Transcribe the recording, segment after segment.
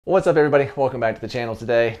What's up, everybody? Welcome back to the channel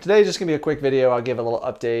today. Today's just gonna be a quick video. I'll give a little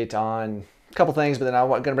update on a couple things, but then I'm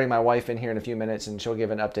gonna bring my wife in here in a few minutes and she'll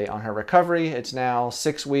give an update on her recovery. It's now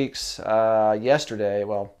 6 weeks yesterday,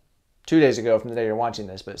 well, 2 days ago from the day you're watching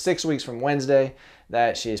this, but 6 weeks from Wednesday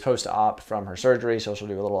that she is supposed to opt from her surgery, so she'll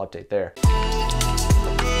do a little update there.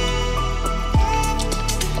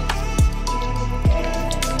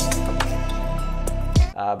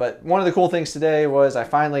 But one of the cool things today was I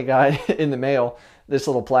finally got in the mail this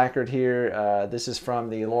little placard here. This is from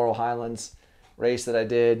the Laurel Highlands race that I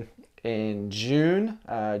did in June.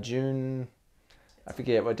 I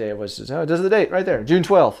forget what day it was. Oh, it does the date right there. June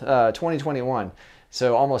 12th, 2021.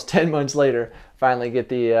 So almost 10 months later, finally get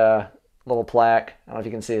the little plaque. I don't know if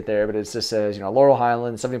you can see it there, but it just says, you know, Laurel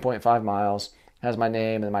Highlands, 70.5 miles. Has my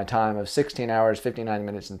name and my time of 16 hours, 59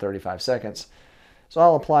 minutes, and 35 seconds. So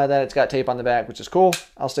I'll apply that. It's got tape on the back, which is cool.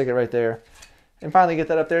 I'll stick it right there and finally get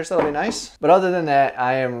that up there, so that'll be nice. But other than that,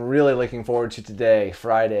 I am really looking forward to today,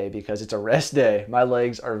 Friday, because it's a rest day. My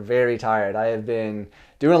legs are very tired. I have been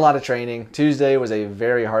doing a lot of training. Tuesday was a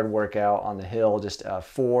very hard workout on the hill, just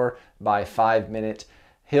 4 by 5 minute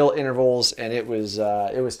hill intervals, and it was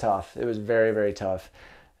tough. It was very, very tough.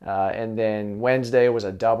 And then Wednesday was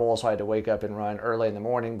a double, so I had to wake up and run early in the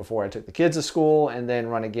morning before I took the kids to school, and then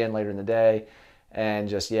run again later in the day. And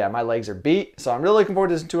just, yeah, my legs are beat. So I'm really looking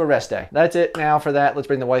forward to a rest day. That's it now for that. Let's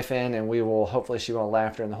bring the wife in and we will, hopefully she won't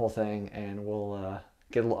laugh during the whole thing and we'll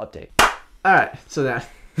get a little update. All right, so now,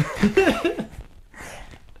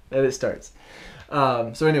 and it starts.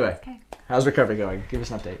 So anyway, okay. How's recovery going? Give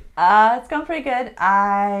us an update. It's going pretty good.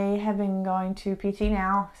 I have been going to PT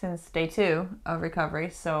now since day 2 of recovery.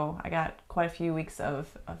 So I got quite a few weeks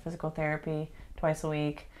of physical therapy twice a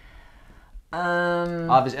week.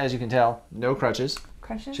 Obviously, as you can tell, no crutches.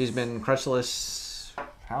 Crutches? She's been crutchless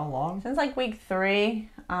how long? Since like week 3.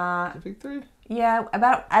 Week 3? Yeah,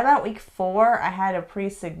 about week 4, I had a pretty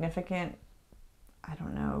significant, I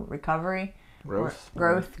don't know, recovery.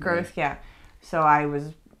 Growth, yeah. So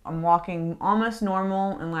I'm walking almost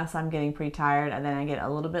normal unless I'm getting pretty tired, and then I get a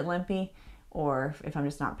little bit limpy, or if I'm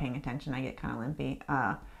just not paying attention, I get kind of limpy.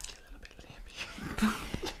 A little bit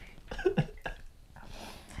limpy.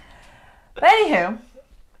 But anywho,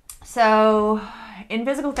 so in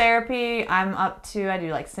physical therapy, I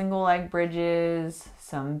do like single leg bridges,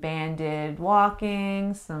 some banded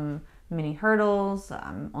walking, some mini hurdles.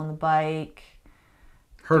 I'm on the bike.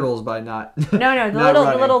 Hurdles by not No,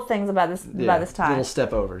 the little things about this time. Little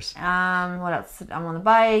step overs. What else? I'm on the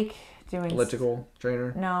bike doing elliptical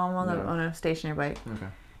trainer. No, I'm on a stationary bike. Okay.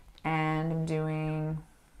 And I'm doing,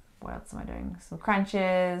 what else am I doing? Some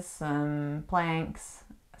crunches, some planks.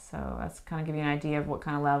 So that's kind of give you an idea of what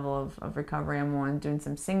kind of level of recovery I'm on. Doing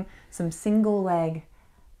some single leg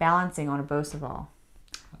balancing on a Bosa ball.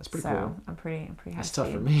 That's pretty cool. I'm pretty happy. That's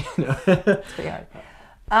tough for me. It's pretty hard.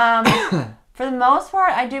 For the most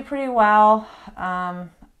part, I do pretty well. I'm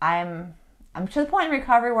to the point in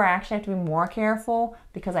recovery where I actually have to be more careful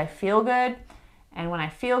because I feel good, and when I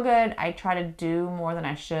feel good, I try to do more than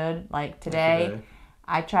I should. Like today,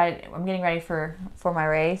 I'm getting ready for my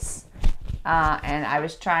race. And I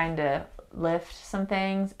was trying to lift some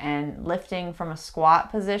things, and lifting from a squat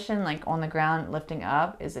position, like on the ground, lifting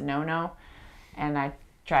up is a no-no. And I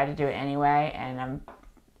tried to do it anyway, and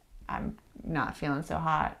I'm not feeling so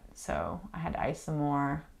hot, so I had to ice some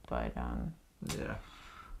more. But yeah,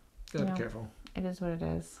 gotta be careful. It is what it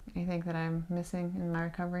is. Anything that I'm missing in my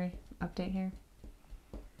recovery update here?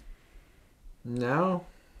 No,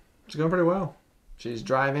 it's going pretty well. She's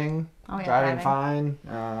driving, driving fine.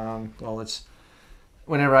 Well, it's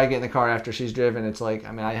whenever I get in the car after she's driven, it's like,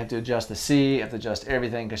 I mean, I have to adjust the seat, I have to adjust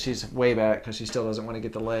everything because she's way back because she still doesn't want to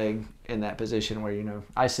get the leg in that position where, you know,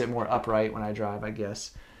 I sit more upright when I drive, I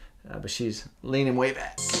guess. But she's leaning way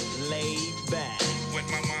back. Laid back. With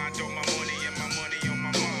my mind on my money and my money on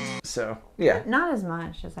my mind. So, yeah. Not as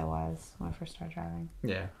much as I was when I first started driving.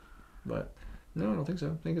 Yeah. But, no, I don't think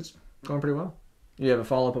so. I think it's going pretty well. You have a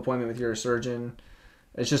follow-up appointment with your surgeon.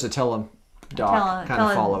 It's just a doc kind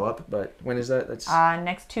of follow-up, but when is that? That's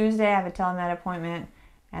next Tuesday. I have a telemed appointment,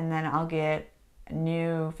 and then I'll get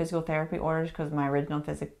new physical therapy orders because my original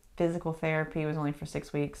physical therapy was only for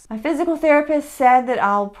 6 weeks. My physical therapist said that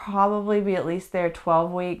I'll probably be at least there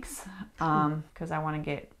 12 weeks because I want to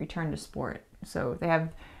get return to sport. So they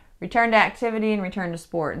have return to activity and return to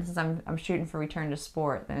sport, and since I'm shooting for return to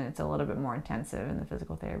sport, then it's a little bit more intensive in the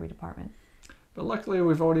physical therapy department. But luckily,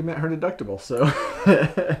 we've already met her deductible, so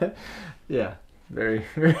yeah, very,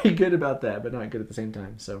 very good about that, but not good at the same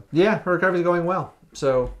time. So yeah, her recovery's going well.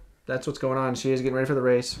 So that's what's going on. She is getting ready for the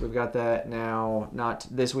race. We've got that now, not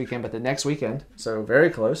this weekend, but the next weekend. So very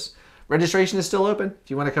close. Registration is still open.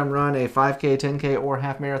 If you want to come run a 5K, 10K, or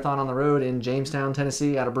half marathon on the road in Jamestown,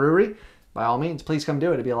 Tennessee at a brewery, by all means, please come do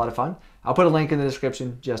it. It'd be a lot of fun. I'll put a link in the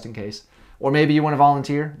description just in case. Or maybe you want to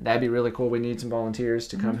volunteer. That'd be really cool. We need some volunteers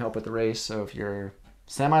to come help with the race. So if you're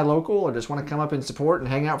semi-local or just want to come up and support and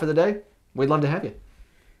hang out for the day, we'd love to have you.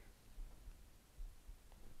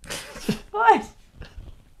 What?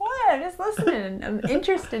 What? I'm just listening. I'm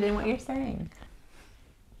interested in what you're saying.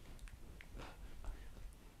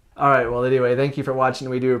 All right, well, anyway, thank you for watching.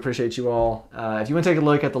 We do appreciate you all. If you want to take a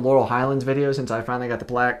look at the Laurel Highlands video, since I finally got the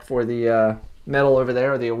plaque for the medal over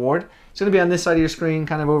there, or the award, it's going to be on this side of your screen,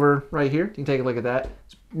 kind of over right here. You can take a look at that.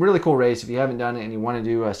 It's a really cool race. If you haven't done it and you want to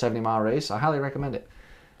do a 70-mile race, I highly recommend it.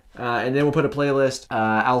 And then we'll put a playlist.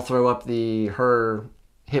 I'll throw up her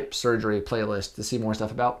hip surgery playlist to see more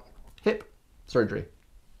stuff about hip surgery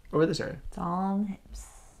over this area. It's all in hips.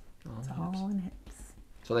 It's all in hips.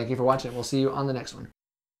 So thank you for watching. We'll see you on the next one.